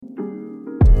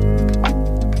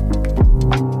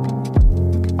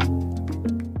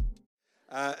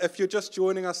If you're just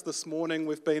joining us this morning,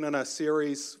 we've been in a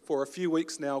series for a few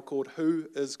weeks now called Who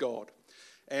is God?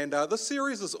 And this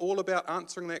series is all about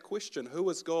answering that question, who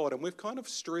is God? And we've kind of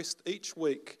stressed each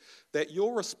week that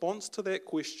your response to that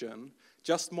question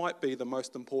just might be the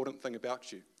most important thing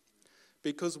about you.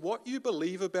 Because what you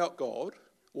believe about God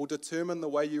will determine the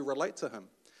way you relate to Him.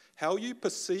 How you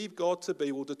perceive God to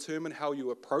be will determine how you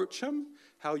approach Him,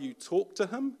 how you talk to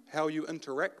Him, how you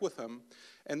interact with Him.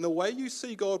 And the way you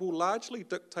see God will largely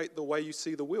dictate the way you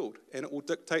see the world, and it will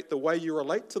dictate the way you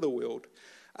relate to the world.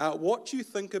 What you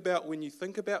think about when you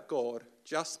think about God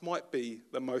just might be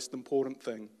the most important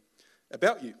thing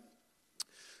about you.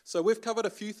 So we've covered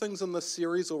a few things in this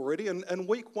series already. And in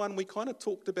week one, we kind of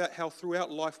talked about how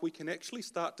throughout life we can actually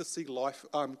start to see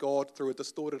God through a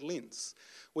distorted lens.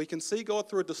 We can see God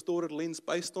through a distorted lens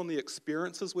based on the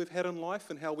experiences we've had in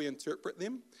life and how we interpret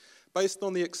them, based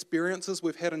on the experiences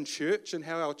we've had in church and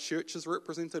how our church has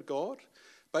represented God,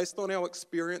 based on our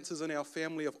experiences in our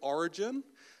family of origin,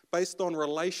 based on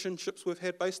relationships we've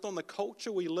had, based on the culture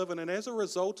we live in. And as a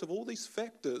result of all these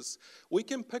factors, we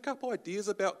can pick up ideas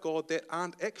about God that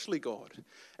aren't actually God.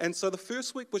 And so the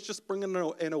first week was just bringing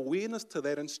an awareness to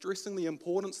that and stressing the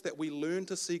importance that we learn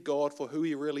to see God for who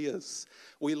He really is.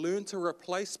 We learn to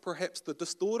replace perhaps the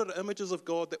distorted images of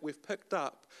God that we've picked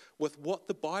up with what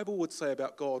the Bible would say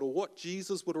about God or what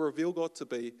Jesus would reveal God to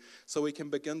be, so we can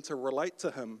begin to relate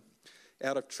to Him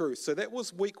out of truth. So that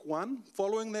was week one.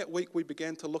 Following that week, we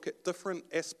began to look at different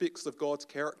aspects of God's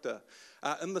character.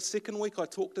 In the second week, I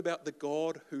talked about the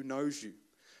God who knows you.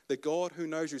 The God who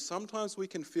knows you. Sometimes we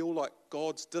can feel like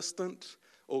God's distant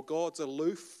or God's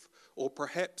aloof or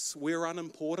perhaps we're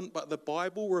unimportant, but the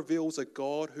Bible reveals a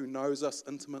God who knows us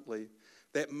intimately,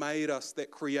 that made us, that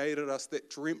created us, that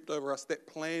dreamt over us, that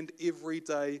planned every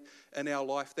day in our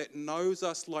life, that knows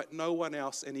us like no one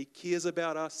else, and He cares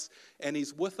about us, and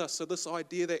He's with us. So this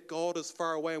idea that God is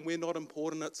far away and we're not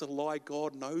important, it's a lie.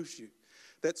 God knows you.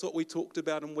 That's what we talked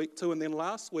about in week two. And then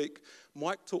last week,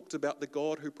 Mike talked about the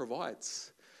God who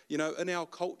provides. You know, in our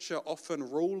culture,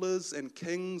 often rulers and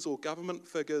kings or government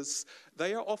figures,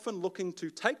 they are often looking to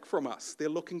take from us. They're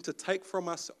looking to take from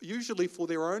us, usually for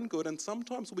their own good, and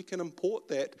sometimes we can import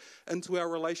that into our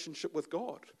relationship with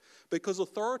God. Because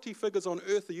authority figures on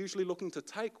earth are usually looking to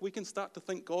take, we can start to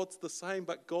think God's the same,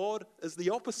 but God is the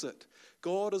opposite.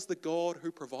 God is the God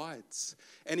who provides,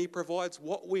 and He provides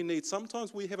what we need.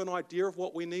 Sometimes we have an idea of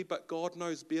what we need, but God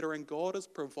knows better, and God is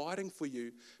providing for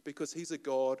you because He's a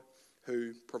God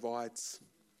who provides.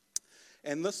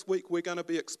 And this week we're going to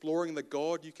be exploring the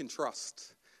God you can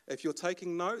trust. If you're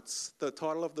taking notes, the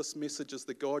title of this message is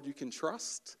The God You Can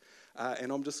Trust.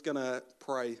 And I'm just going to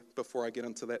pray before I get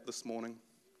into that this morning.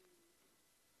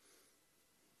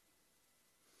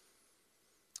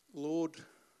 Lord,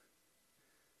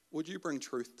 would you bring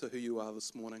truth to who you are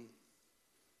this morning?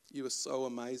 You are so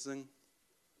amazing.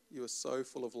 You are so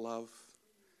full of love.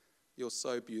 You're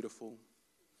so beautiful.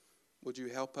 Would you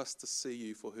help us to see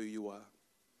you for who you are?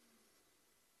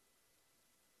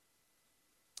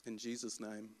 In Jesus'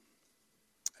 name,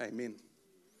 amen.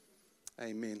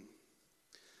 Amen.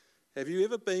 Have you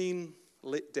ever been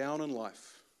let down in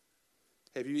life?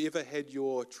 Have you ever had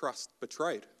your trust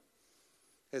betrayed?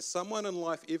 Has someone in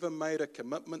life ever made a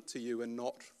commitment to you and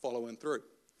not following through?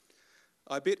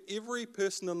 I bet every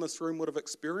person in this room would have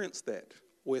experienced that,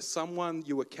 where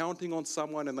you were counting on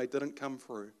someone and they didn't come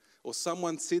through. Or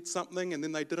someone said something and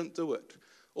then they didn't do it.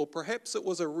 Or perhaps it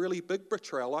was a really big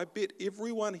betrayal. I bet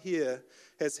everyone here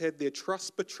has had their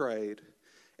trust betrayed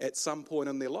at some point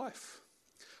in their life.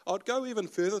 I'd go even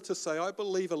further to say I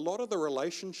believe a lot of the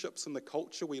relationships in the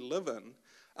culture we live in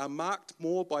are marked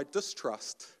more by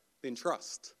distrust than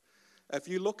trust. If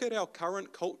you look at our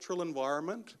current cultural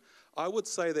environment, I would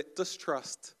say that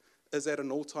distrust is at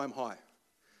an all-time high.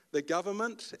 The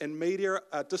government and media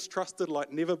are distrusted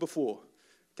like never before.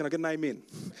 Can I get an amen?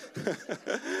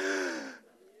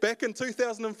 Back in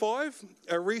 2005,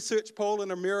 a research poll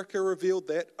in America revealed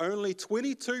that only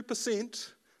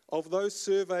 22% of those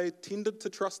surveyed tended to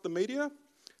trust the media,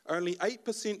 only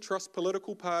 8% trust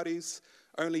political parties,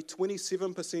 only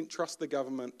 27% trust the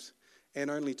government, and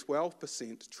only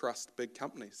 12% trust big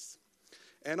companies.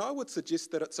 And I would suggest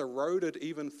that it's eroded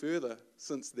even further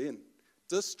since then.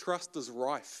 Distrust is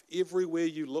rife everywhere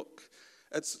you look.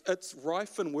 It's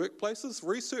rife in workplaces.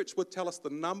 Research would tell us the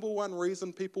number one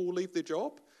reason people will leave their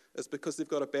job is because they've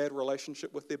got a bad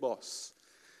relationship with their boss.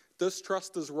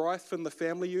 Distrust is rife in the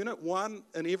family unit. 1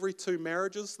 in every 2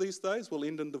 marriages these days will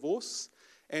end in divorce.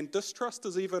 And distrust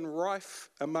is even rife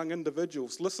among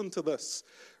individuals. Listen to this.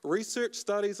 Research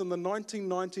studies in the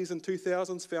 1990s and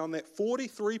 2000s found that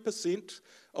 43%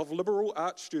 of liberal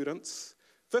arts students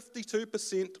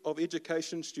 52% of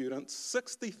education students,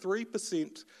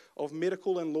 63% of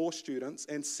medical and law students,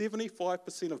 and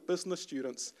 75% of business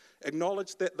students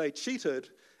acknowledge that they cheated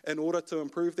in order to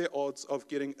improve their odds of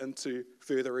getting into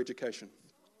further education.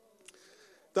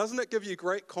 Doesn't it give you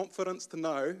great confidence to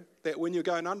know that when you're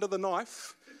going under the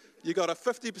knife, you got a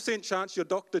 50% chance your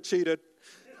doctor cheated?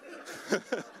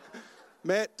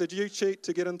 Matt, did you cheat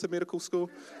to get into medical school?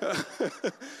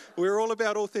 We're all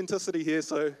about authenticity here,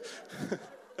 so...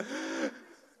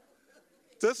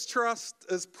 Distrust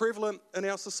is prevalent in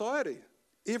our society.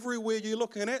 Everywhere you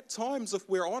look, and at times, if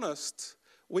we're honest,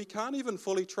 we can't even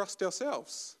fully trust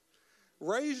ourselves.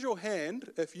 Raise your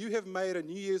hand if you have made a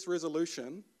New Year's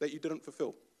resolution that you didn't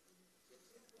fulfill.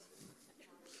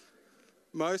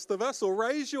 Most of us. Or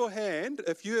raise your hand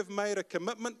if you have made a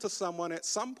commitment to someone at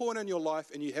some point in your life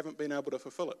and you haven't been able to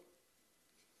fulfill it.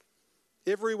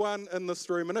 Everyone in this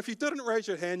room. And if you didn't raise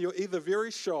your hand, you're either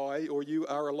very shy or you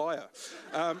are a liar.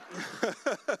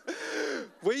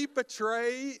 We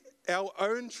betray our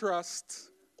own trust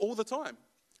all the time.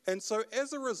 And so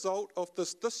as a result of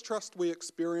this distrust we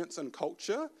experience in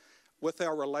culture, with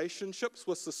our relationships,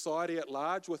 with society at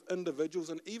large, with individuals,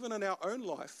 and even in our own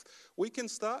life, we can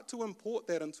start to import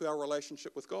that into our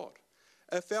relationship with God.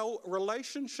 If our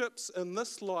relationships in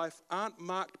this life aren't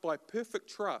marked by perfect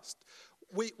trust,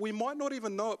 we might not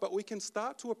even know it, but we can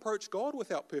start to approach God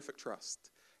without perfect trust.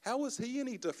 How is he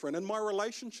any different? In my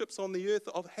relationships on the earth,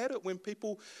 I've had it when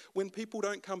people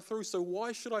don't come through, so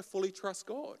why should I fully trust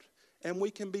God? And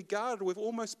we can be guarded. We've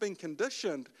almost been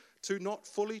conditioned to not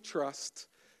fully trust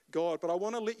God. But I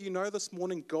want to let you know this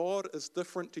morning, God is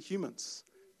different to humans.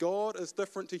 God is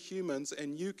different to humans,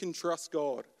 and you can trust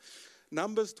God.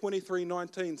 Numbers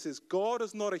 23:19 says, God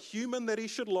is not a human that he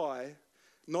should lie,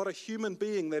 not a human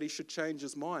being that he should change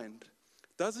his mind.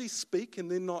 Does he speak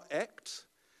and then not act?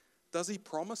 Does he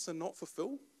promise and not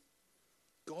fulfill?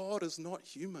 God is not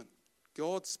human.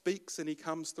 God speaks and he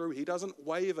comes through. He doesn't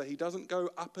waver. He doesn't go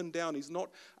up and down. He's not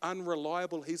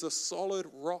unreliable. He's a solid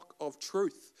rock of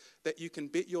truth that you can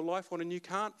bet your life on, and you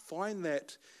can't find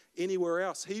that anywhere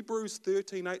else. Hebrews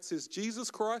 13:8 says,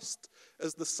 Jesus Christ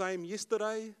is the same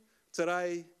yesterday,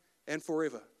 today, and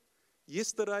forever.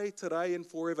 Yesterday, today, and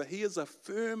forever. He is a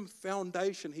firm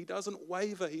foundation. He doesn't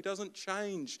waver. He doesn't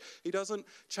change. He doesn't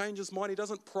change his mind. He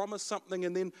doesn't promise something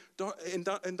and then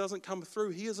doesn't come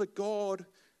through. He is a God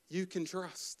you can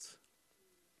trust.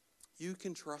 You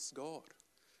can trust God.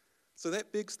 So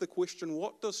that begs the question,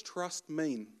 what does trust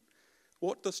mean?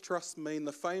 What does trust mean?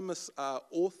 The famous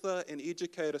author and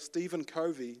educator Stephen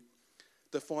Covey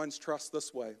defines trust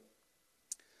this way.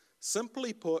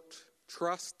 Simply put,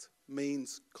 trust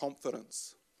means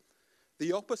confidence.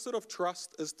 The opposite of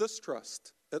trust is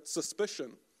distrust. It's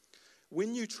suspicion.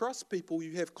 When you trust people,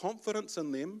 you have confidence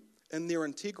in them, in their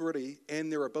integrity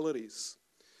and their abilities.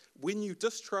 When you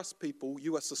distrust people,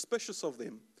 you are suspicious of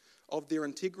them, of their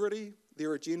integrity,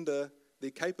 their agenda,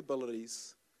 their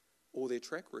capabilities, or their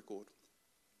track record.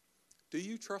 Do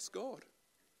you trust God?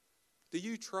 Do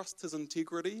you trust his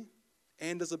integrity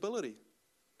and his ability?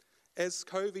 As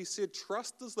Covey said,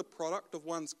 trust is the product of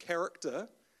one's character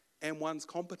and one's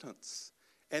competence.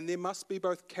 And there must be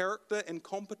both character and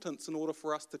competence in order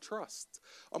for us to trust.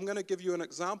 I'm going to give you an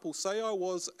example. Say I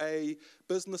was a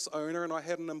business owner and I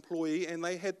had an employee and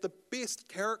they had the best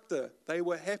character. They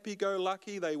were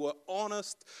happy-go-lucky, they were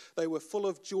honest, they were full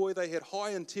of joy, they had high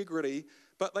integrity,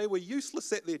 but they were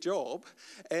useless at their job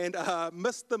and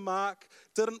missed the mark,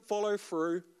 didn't follow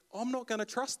through. I'm not going to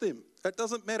trust them. It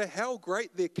doesn't matter how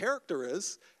great their character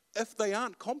is. If they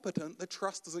aren't competent, the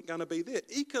trust isn't going to be there.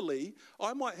 Equally,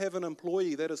 I might have an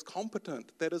employee that is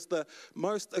competent, that is the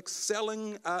most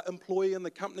excelling employee in the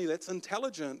company, that's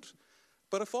intelligent.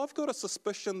 But if I've got a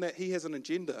suspicion that he has an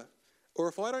agenda, or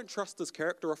if I don't trust his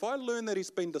character, or if I learn that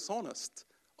he's been dishonest,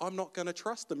 I'm not going to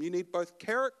trust him. You need both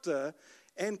character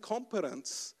and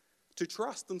competence to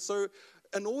trust. And so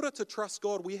in order to trust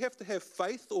God, we have to have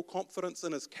faith or confidence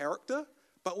in his character,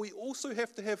 but we also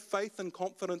have to have faith and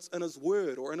confidence in his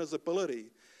word or in his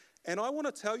ability. And I want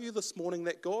to tell you this morning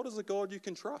that God is a God you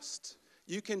can trust.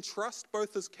 You can trust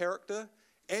both his character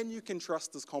and you can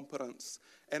trust his competence.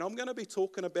 And I'm going to be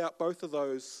talking about both of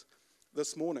those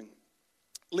this morning.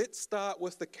 Let's start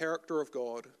with the character of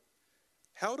God.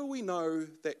 How do we know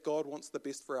that God wants the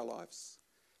best for our lives?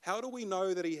 How do we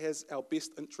know that he has our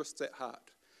best interests at heart?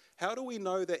 How do we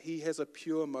know that he has a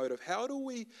pure motive? How do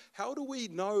we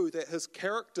know that his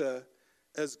character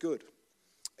is good?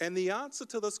 And the answer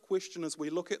to this question is we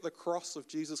look at the cross of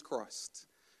Jesus Christ.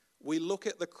 We look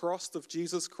at the cross of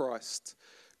Jesus Christ.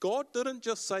 God didn't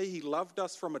just say he loved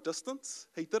us from a distance.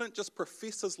 He didn't just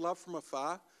profess his love from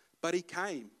afar, but he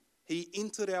came. He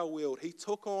entered our world. He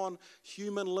took on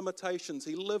human limitations.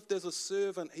 He lived as a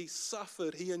servant. He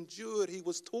suffered. He endured. He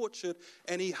was tortured.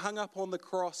 And he hung up on the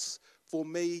cross for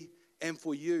me and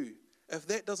for you. If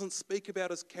that doesn't speak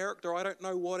about his character, I don't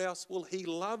know what else will. He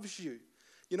loves you.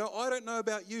 You know, I don't know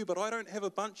about you, but I don't have a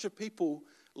bunch of people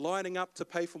lining up to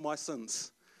pay for my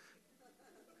sins.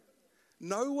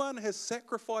 No one has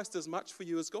sacrificed as much for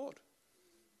you as God.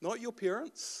 Not your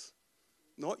parents,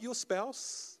 not your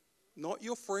spouse, not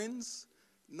your friends.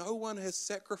 No one has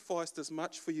sacrificed as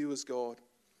much for you as God.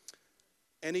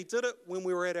 And he did it when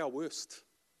we were at our worst.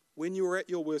 When you were at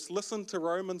your worst. Listen to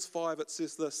Romans 5, it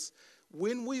says this: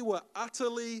 when we were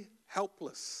utterly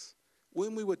helpless,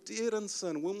 when we were dead in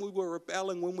sin, when we were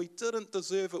rebelling, when we didn't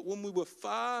deserve it, when we were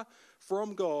far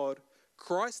from God,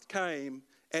 Christ came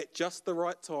at just the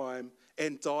right time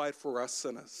and died for us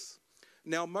sinners.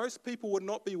 Now, most people would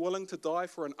not be willing to die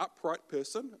for an upright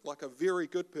person, like a very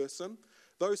good person,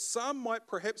 though some might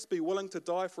perhaps be willing to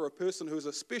die for a person who's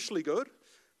especially good,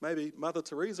 maybe Mother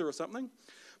Teresa or something.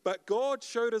 But God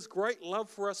showed his great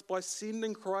love for us by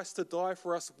sending Christ to die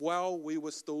for us while we were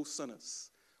still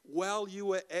sinners, while you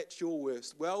were at your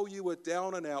worst, while you were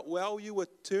down and out, while you were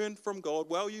turned from God,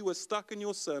 while you were stuck in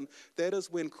your sin. That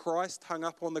is when Christ hung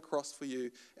up on the cross for you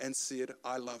and said,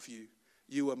 I love you.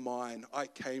 You are mine. I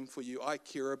came for you. I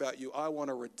care about you. I want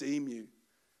to redeem you.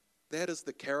 That is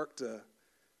the character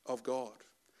of God.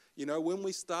 You know, when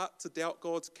we start to doubt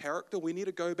God's character, we need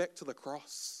to go back to the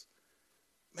cross.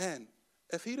 Man,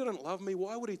 if he didn't love me,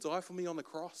 why would he die for me on the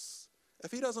cross?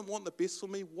 If he doesn't want the best for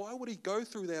me, why would he go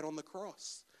through that on the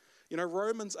cross? You know,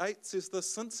 Romans 8 says this: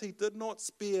 since he did not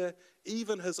spare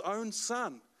even his own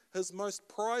son, his most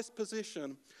prized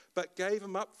possession, but gave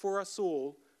him up for us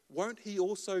all, won't he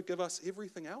also give us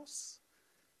everything else?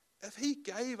 If he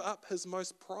gave up his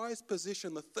most prized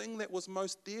possession, the thing that was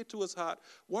most dear to his heart,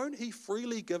 won't he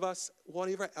freely give us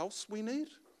whatever else we need?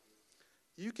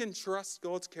 You can trust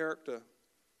God's character.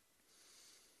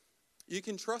 You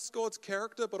can trust God's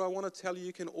character, but I want to tell you,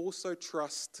 you can also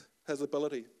trust his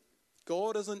ability.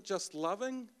 God isn't just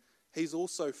loving, he's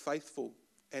also faithful,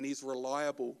 and he's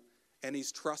reliable, and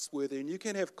he's trustworthy, and you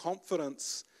can have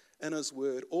confidence in his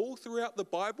word. All throughout the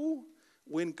Bible,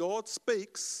 when God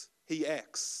speaks, he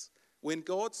acts. When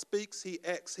God speaks, he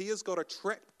acts. He has got a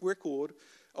track record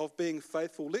of being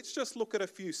faithful. Let's just look at a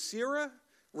few. Sarah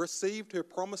received her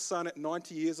promised son at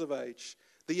 90 years of age.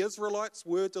 The Israelites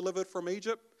were delivered from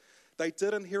Egypt. They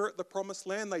did inherit the promised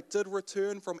land. They did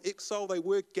return from exile. They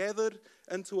were gathered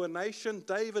into a nation.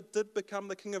 David did become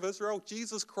the king of Israel.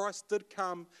 Jesus Christ did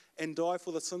come and die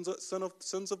for the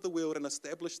sins of the world and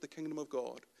establish the kingdom of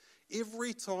God.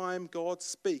 Every time God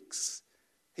speaks,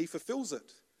 he fulfills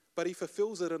it, but he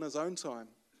fulfills it in his own time.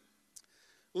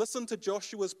 Listen to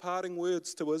Joshua's parting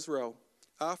words to Israel.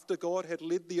 After God had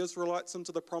led the Israelites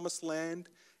into the promised land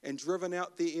and driven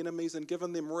out their enemies and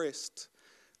given them rest,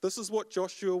 this is what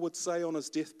Joshua would say on his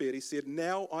deathbed. He said,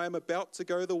 now I am about to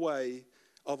go the way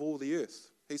of all the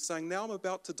earth. He's saying, now I'm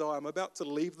about to die. I'm about to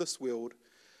leave this world.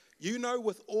 You know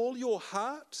with all your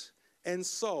heart and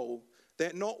soul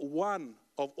that not one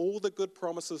of all the good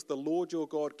promises the Lord your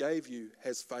God gave you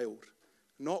has failed.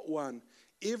 Not one.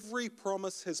 Every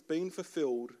promise has been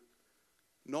fulfilled.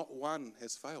 Not one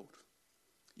has failed.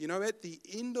 You know, at the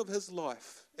end of his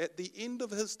life, at the end of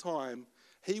his time,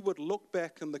 he would look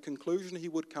back and the conclusion he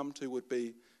would come to would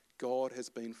be, God has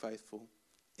been faithful.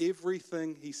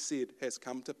 Everything he said has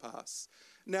come to pass.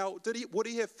 Now, would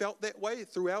he have felt that way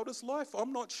throughout his life?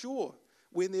 I'm not sure.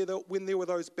 When there were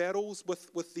those battles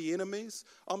with the enemies,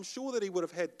 I'm sure that he would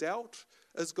have had doubt.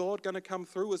 Is God going to come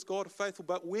through? Is God faithful?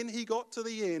 But when he got to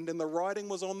the end and the writing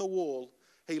was on the wall,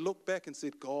 he looked back and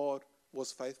said, God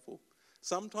was faithful.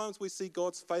 Sometimes we see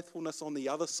God's faithfulness on the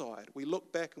other side. We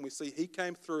look back and we see he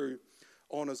came through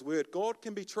on his word. God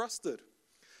can be trusted.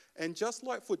 And just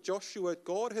like for Joshua,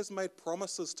 God has made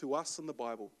promises to us in the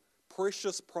Bible,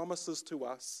 precious promises to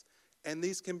us, and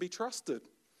these can be trusted.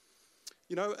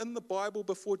 You know, in the Bible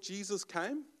before Jesus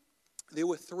came, there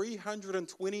were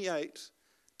 328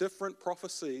 different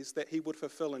prophecies that he would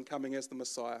fulfill in coming as the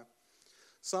Messiah.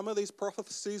 Some of these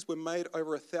prophecies were made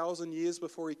over 1,000 years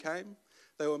before he came.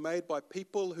 They were made by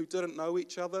people who didn't know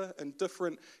each other in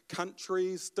different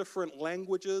countries, different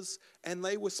languages, and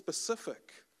they were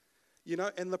specific. You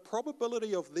know, and the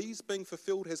probability of these being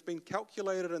fulfilled has been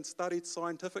calculated and studied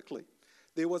scientifically.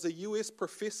 There was a US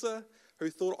professor who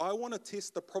thought, I want to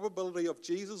test the probability of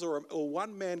Jesus or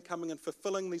one man coming and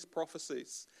fulfilling these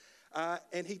prophecies.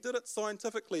 And he did it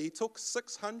scientifically. He took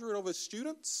 600 of his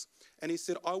students and he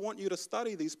said, I want you to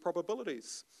study these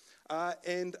probabilities.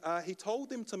 and he told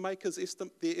them to make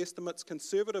their estimates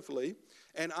conservatively.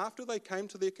 And after they came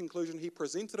to their conclusion, he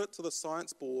presented it to the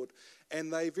science board,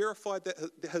 and they verified that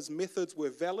his methods were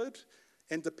valid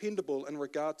and dependable in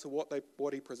regard to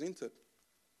what he presented.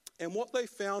 And what they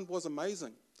found was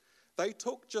amazing. They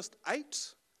took just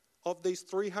 8 of these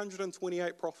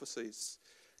 328 prophecies,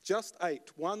 just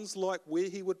 8, ones like where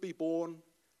he would be born,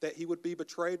 that he would be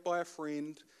betrayed by a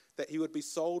friend, that he would be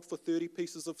sold for 30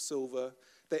 pieces of silver,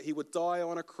 that he would die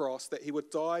on a cross, that he would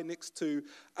die next to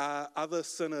other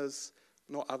sinners,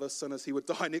 not other sinners, he would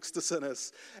die next to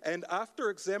sinners. And after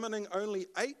examining only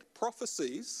 8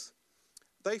 prophecies,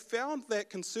 they found that,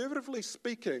 conservatively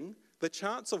speaking, the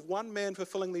chance of one man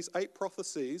fulfilling these 8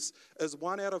 prophecies is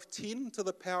 1 out of 10 to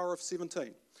the power of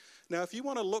 17. Now, if you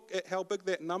want to look at how big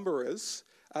that number is,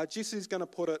 Jesse's going to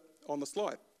put it on the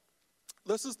slide.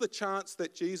 This is the chance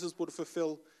that Jesus would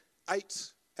fulfill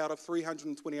 8 out of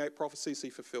 328 prophecies he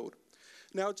fulfilled.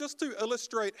 Now, just to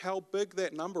illustrate how big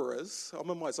that number is, I'm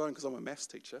in my zone because I'm a maths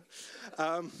teacher.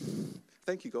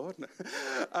 Thank you, God.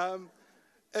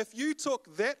 If you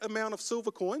took that amount of silver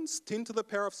coins, 10 to the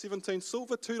power of 17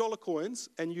 silver $2 coins,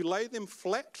 and you lay them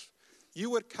flat, you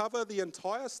would cover the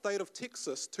entire state of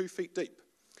Texas 2 feet deep.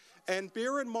 And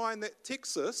bear in mind that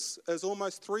Texas is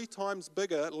almost 3 times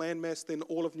bigger landmass than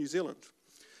all of New Zealand.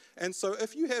 And so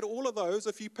if you had all of those,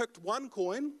 if you picked one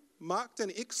coin, marked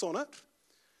an X on it,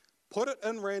 put it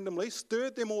in randomly,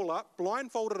 stirred them all up,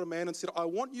 blindfolded a man and said, I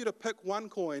want you to pick one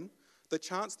coin, the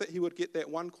chance that he would get that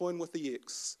one coin with the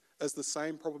X is the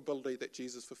same probability that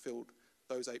Jesus fulfilled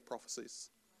those 8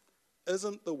 prophecies.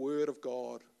 Isn't the Word of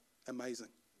God amazing?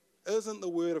 Isn't the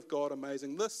Word of God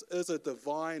amazing? This is a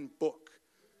divine book.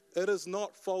 It is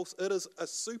not false. It is a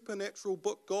supernatural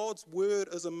book. God's Word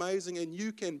is amazing, and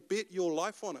you can bet your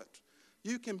life on it.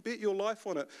 You can bet your life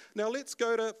on it. Now let's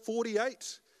go to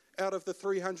 48 out of the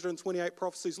 328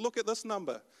 prophecies. Look at this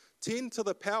number, 10 to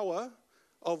the power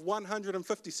of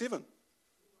 157.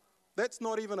 That's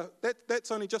not even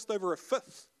that's only just over a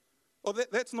fifth.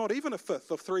 That's not even a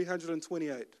fifth of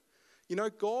 328. You know,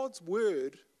 God's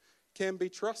Word can be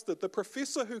trusted. The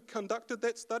professor who conducted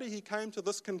that study, he came to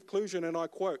this conclusion, and I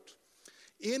quote,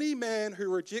 any man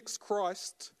who rejects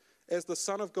Christ as the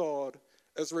Son of God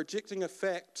is rejecting a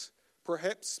fact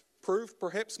proved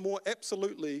perhaps more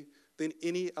absolutely than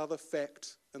any other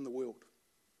fact in the world.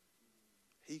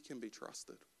 He can be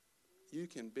trusted. You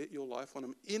can bet your life on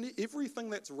him. Everything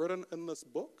that's written in this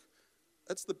book,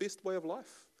 it's the best way of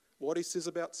life. What he says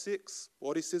about sex,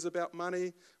 what he says about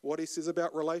money, what he says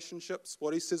about relationships,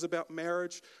 what he says about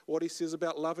marriage, what he says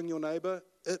about loving your neighbour,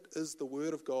 it is the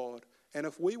Word of God. And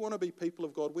if we want to be people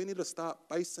of God, we need to start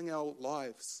basing our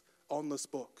lives on this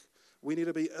book. We need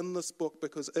to be in this book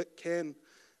because it can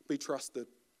be trusted.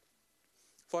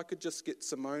 If I could just get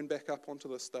Simone back up onto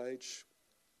the stage.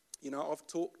 You know, I've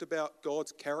talked about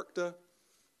God's character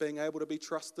being able to be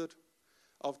trusted.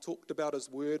 I've talked about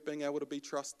His Word being able to be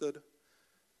trusted.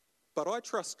 But I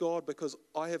trust God because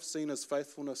I have seen His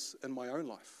faithfulness in my own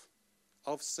life.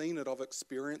 I've seen it, I've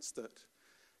experienced it.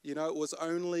 You know, it was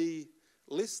only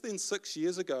less than 6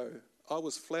 years ago, I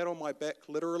was flat on my back,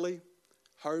 literally,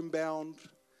 homebound,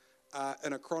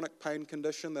 in a chronic pain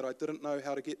condition that I didn't know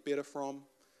how to get better from.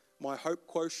 My hope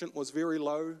quotient was very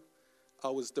low. I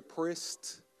was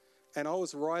depressed, and I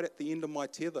was right at the end of my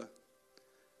tether.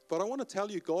 But I want to tell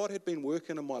you, God had been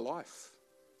working in my life.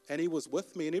 And He was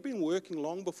with me, and He'd been working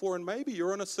long before. And maybe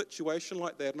you're in a situation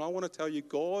like that, and I want to tell you,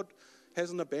 God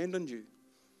hasn't abandoned you.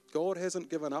 God hasn't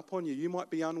given up on you. You might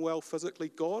be unwell physically.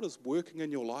 God is working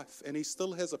in your life, and He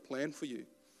still has a plan for you.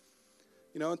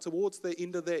 You know, and towards the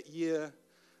end of that year,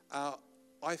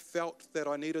 I felt that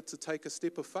I needed to take a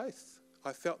step of faith.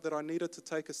 I felt that I needed to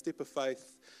take a step of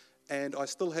faith, and I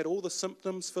still had all the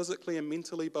symptoms physically and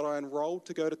mentally, but I enrolled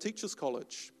to go to teachers'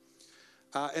 college.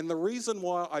 And the reason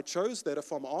why I chose that,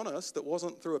 if I'm honest, it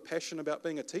wasn't through a passion about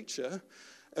being a teacher.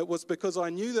 It was because I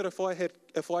knew that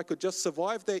if I could just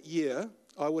survive that year,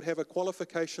 I would have a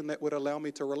qualification that would allow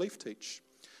me to relief teach.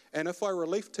 And if I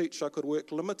relief teach, I could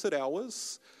work limited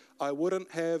hours. I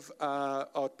wouldn't have,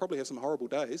 I'd probably have some horrible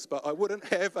days, but I wouldn't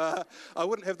have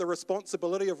the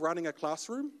responsibility of running a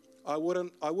classroom. I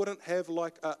wouldn't have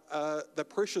like the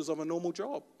pressures of a normal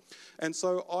job. And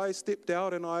so I stepped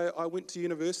out and I went to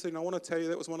university, and I want to tell you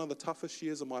that was one of the toughest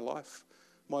years of my life.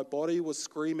 My body was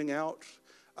screaming out.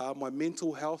 My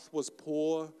mental health was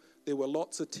poor. There were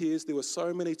lots of tears. There were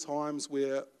so many times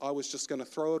where I was just going to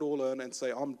throw it all in and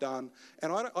say, I'm done.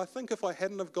 And I think if I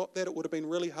hadn't have got that, it would have been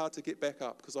really hard to get back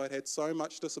up because I'd had so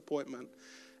much disappointment.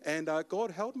 And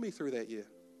God held me through that year.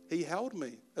 He held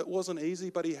me. It wasn't easy,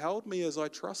 but He held me as I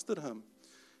trusted Him.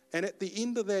 And at the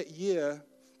end of that year,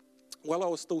 while I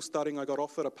was still studying, I got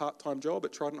offered a part-time job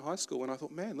at Trident High School, and I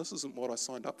thought, man, this isn't what I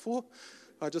signed up for.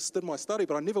 I just did my study,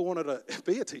 but I never wanted to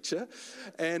be a teacher,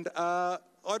 and I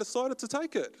decided to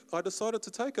take it.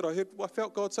 I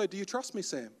felt God say, do you trust me,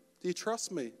 Sam? Do you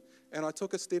trust me? And I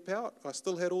took a step out. I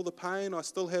still had all the pain. I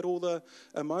still had all the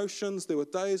emotions. There were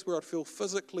days where I'd feel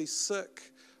physically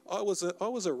sick. I was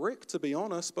a wreck, to be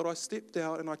honest, but I stepped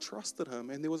out and I trusted him,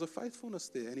 and there was a faithfulness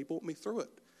there, and he brought me through it.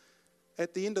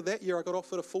 At the end of that year, I got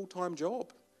offered a full-time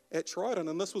job at Trident,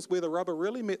 and this was where the rubber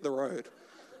really met the road.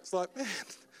 It's like, man,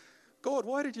 God,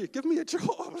 why did you give me a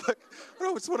job? Like,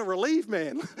 I just want to relieve,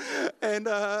 man. And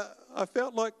I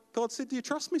felt like God said, do you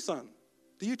trust me, son?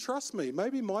 Do you trust me?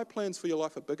 Maybe my plans for your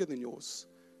life are bigger than yours.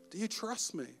 Do you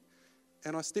trust me?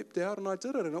 And I stepped out and I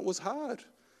did it, and it was hard.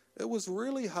 It was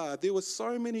really hard. There were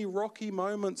so many rocky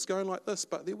moments going like this,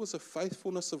 but there was a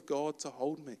faithfulness of God to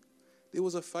hold me. There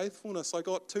was a faithfulness. I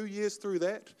got 2 years through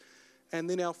that, and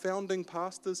then our founding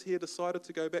pastors here decided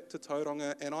to go back to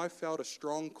Tauranga, and I felt a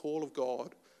strong call of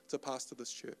God to pastor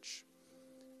this church.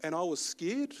 And I was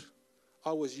scared.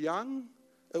 I was young.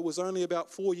 It was only about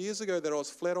 4 years ago that I was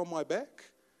flat on my back.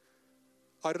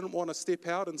 I didn't want to step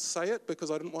out and say it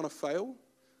because I didn't want to fail.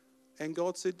 And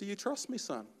God said, do you trust me,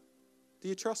 son? Do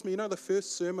you trust me? You know, the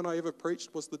first sermon I ever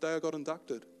preached was the day I got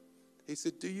inducted. He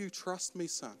said, do you trust me,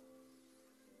 son?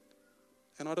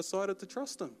 And I decided to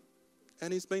trust him.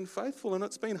 And he's been faithful, and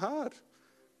it's been hard.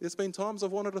 There's been times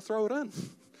I've wanted to throw it in.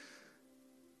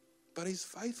 But he's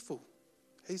faithful.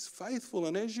 He's faithful.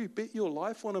 And as you bet your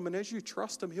life on him and as you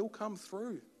trust him, he'll come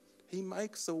through. He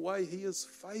makes a way. He is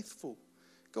faithful.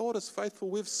 God is faithful.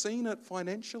 We've seen it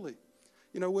financially.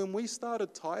 You know, when we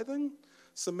started tithing,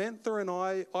 Samantha and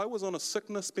I was on a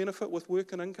sickness benefit with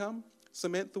work and income.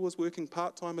 Samantha was working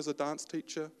part-time as a dance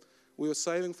teacher. We were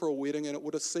saving for a wedding, and it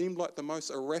would have seemed like the most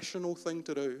irrational thing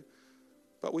to do.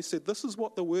 But we said, this is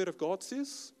what the Word of God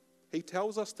says. He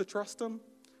tells us to trust him.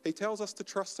 He tells us to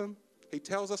trust him. He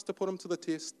tells us to put him to the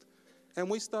test. And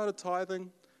we started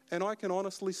tithing, and I can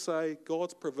honestly say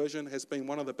God's provision has been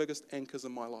one of the biggest anchors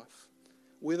in my life.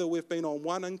 Whether we've been on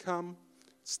one income,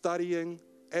 studying,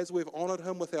 as we've honoured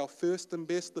him with our first and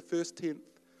best, the first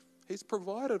tenth, he's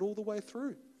provided all the way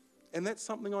through. And that's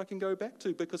something I can go back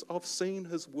to because I've seen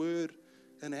his word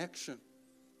in action.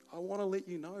 I want to let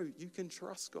you know you can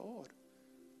trust God.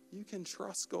 You can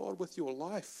trust God with your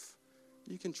life.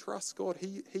 You can trust God.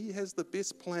 He has the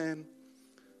best plan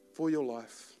for your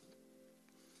life.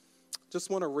 Just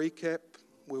want to recap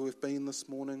where we've been this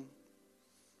morning.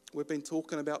 We've been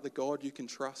talking about the God you can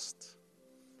trust.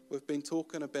 We've been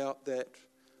talking about that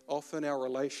often our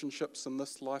relationships in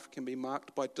this life can be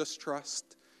marked by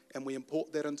distrust, and we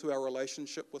import that into our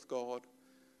relationship with God.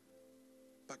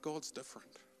 But God's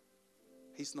different.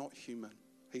 He's not human.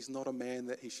 He's not a man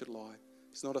that he should lie.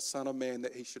 He's not a son of man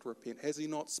that he should repent. Has he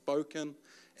not spoken,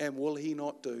 and will he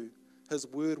not do? His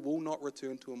word will not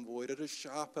return to him void. It is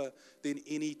sharper than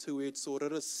any two-edged sword.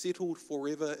 It is settled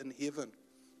forever in heaven.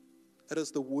 It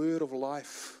is the word of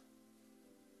life.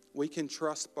 We can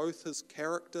trust both his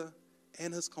character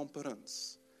and his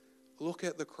competence. Look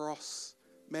at the cross.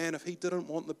 Man, if he didn't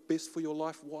want the best for your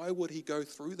life, why would he go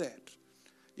through that?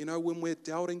 You know, when we're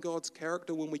doubting God's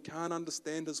character, when we can't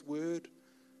understand his word,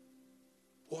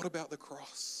 what about the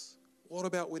cross? What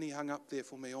about when he hung up there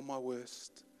for me on my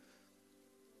worst?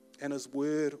 And his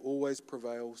word always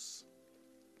prevails.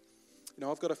 You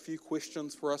know, I've got a few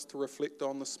questions for us to reflect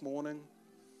on this morning.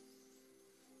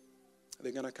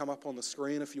 They're going to come up on the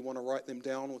screen if you want to write them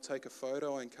down or take a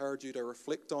photo. I encourage you to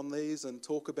reflect on these and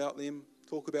talk about them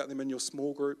in your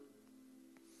small group.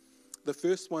 The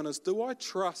first one is, do I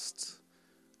trust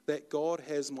that God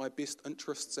has my best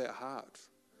interests at heart?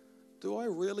 Do I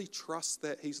really trust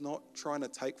that he's not trying to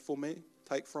take from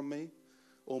me,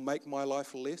 or make my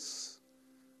life less?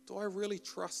 Do I really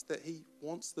trust that he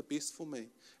wants the best for me,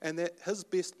 and that his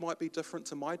best might be different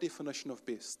to my definition of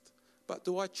best? But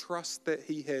do I trust that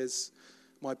he has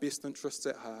my best interests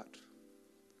at heart?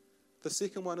 The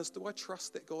second one is, do I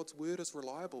trust that God's word is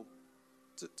reliable?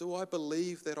 Do I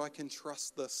believe that I can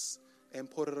trust this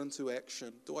and put it into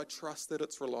action? Do I trust that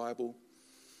it's reliable?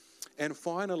 And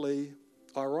finally,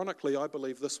 ironically, I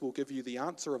believe this will give you the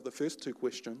answer of the first two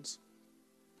questions.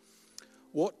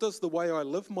 What does the way I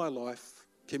live my life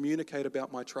communicate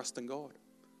about my trust in God?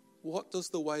 What does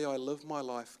the way I live my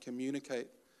life communicate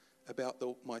about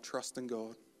my trust in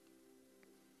God?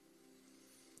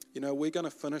 You know, we're going to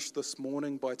finish this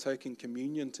morning by taking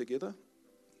communion together.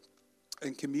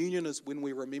 And communion is when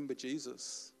we remember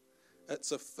Jesus.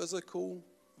 It's a physical,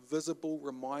 visible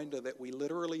reminder that we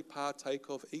literally partake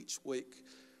of each week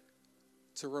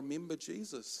to remember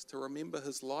Jesus, to remember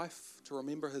his life, to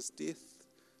remember his death,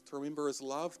 to remember his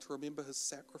love, to remember his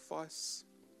sacrifice.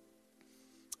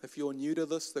 If you're new to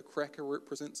this, the cracker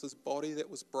represents his body that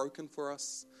was broken for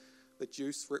us. The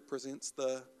juice represents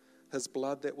his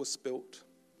blood that was spilt.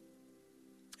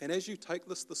 And as you take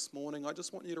this morning, I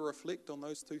just want you to reflect on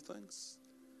those two things.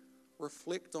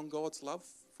 Reflect on God's love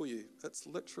for you. It's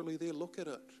literally there. Look at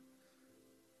it.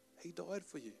 He died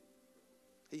for you.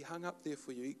 He hung up there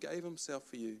for you. He gave himself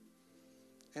for you.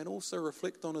 And also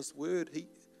reflect on his word.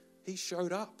 He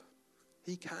showed up.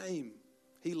 He came.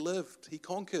 He lived. He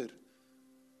conquered.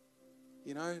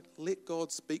 You know, let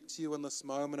God speak to you in this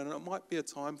moment. And it might be a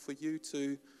time for you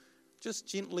to just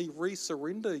gently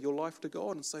re-surrender your life to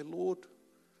God and say, Lord,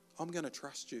 I'm going to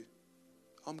trust you.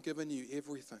 I'm giving you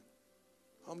everything.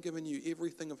 I'm giving you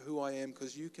everything of who I am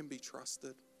because you can be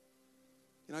trusted.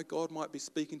 You know, God might be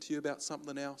speaking to you about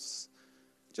something else.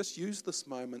 Just use this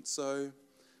moment. So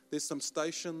there's some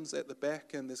stations at the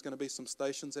back and there's going to be some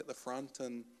stations at the front.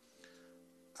 And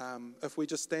if we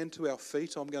just stand to our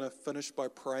feet, I'm going to finish by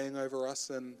praying over us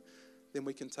and then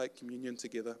we can take communion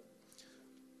together.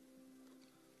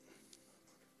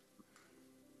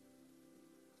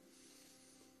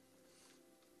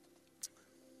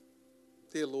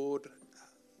 Dear Lord,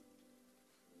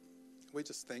 we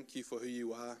just thank you for who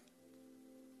you are.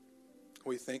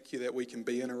 We thank you that we can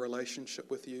be in a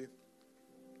relationship with you.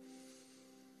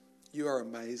 You are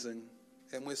amazing,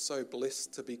 and we're so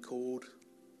blessed to be called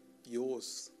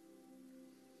yours.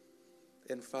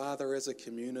 And Father, as a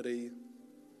community,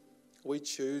 we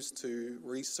choose to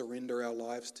re-surrender our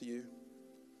lives to you.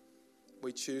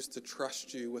 We choose to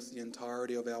trust you with the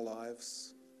entirety of our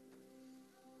lives.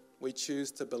 We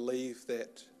choose to believe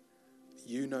that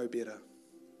you know better.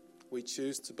 We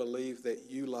choose to believe that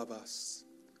you love us.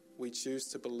 We choose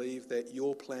to believe that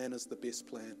your plan is the best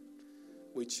plan.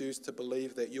 We choose to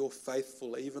believe that you're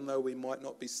faithful, even though we might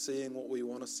not be seeing what we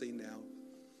want to see now.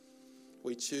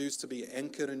 We choose to be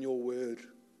anchored in your word.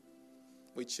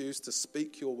 We choose to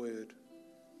speak your word.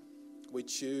 We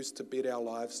choose to bet our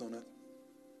lives on it.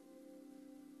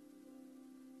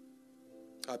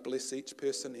 I bless each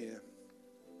person here.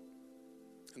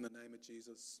 In the name of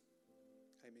Jesus,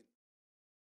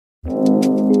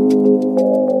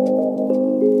 amen.